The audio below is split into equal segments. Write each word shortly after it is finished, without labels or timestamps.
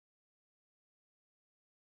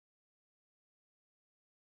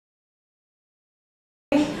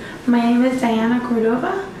My name is Diana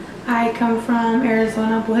Cordoba. I come from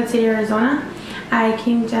Arizona, Bullhead City, Arizona. I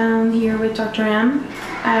came down here with Dr. M.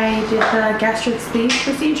 I did the gastric sleeve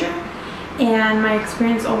procedure, and my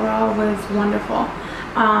experience overall was wonderful.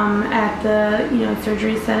 At the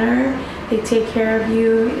surgery center, they take care of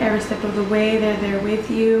you every step of the way. They're there with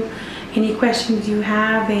you. Any questions you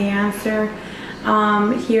have, they answer.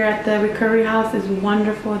 Here at the recovery house is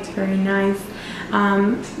wonderful. It's very nice,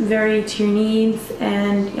 very to your needs,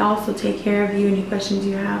 and also take care of you. Any questions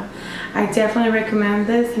you have, I definitely recommend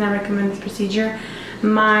this, and I recommend this procedure.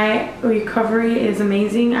 My recovery is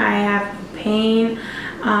amazing. I have pain,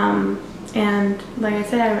 and like I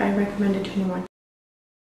said, I recommend it to anyone.